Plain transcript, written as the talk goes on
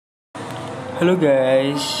Halo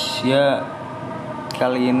guys, ya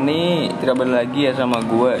kali ini tidak balik lagi ya sama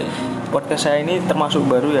gue. Podcast saya ini termasuk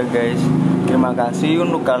baru ya guys. Terima kasih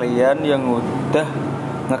untuk kalian yang udah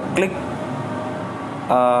ngeklik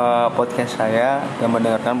podcast saya dan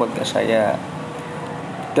mendengarkan podcast saya.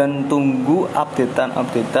 Dan tunggu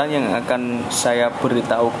updatean yang akan saya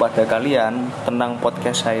beritahu kepada kalian tentang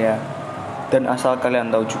podcast saya. Dan asal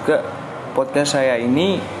kalian tahu juga, podcast saya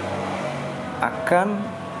ini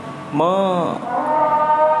akan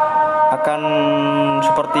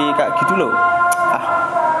seperti kayak gitu loh.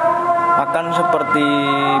 Akan seperti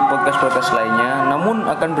podcast lainnya, namun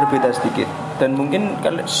akan berbeda sedikit. Dan mungkin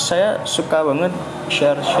saya suka banget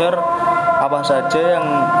share apa saja yang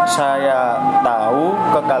saya tahu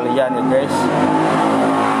ke kalian ya guys.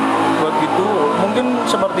 Begitu, mungkin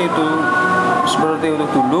seperti itu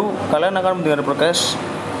dulu. Kalian akan mendengar podcast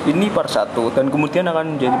ini part 1 dan kemudian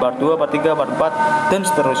akan menjadi part 2, part 3, part 4 dan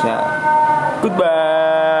seterusnya. Goodbye.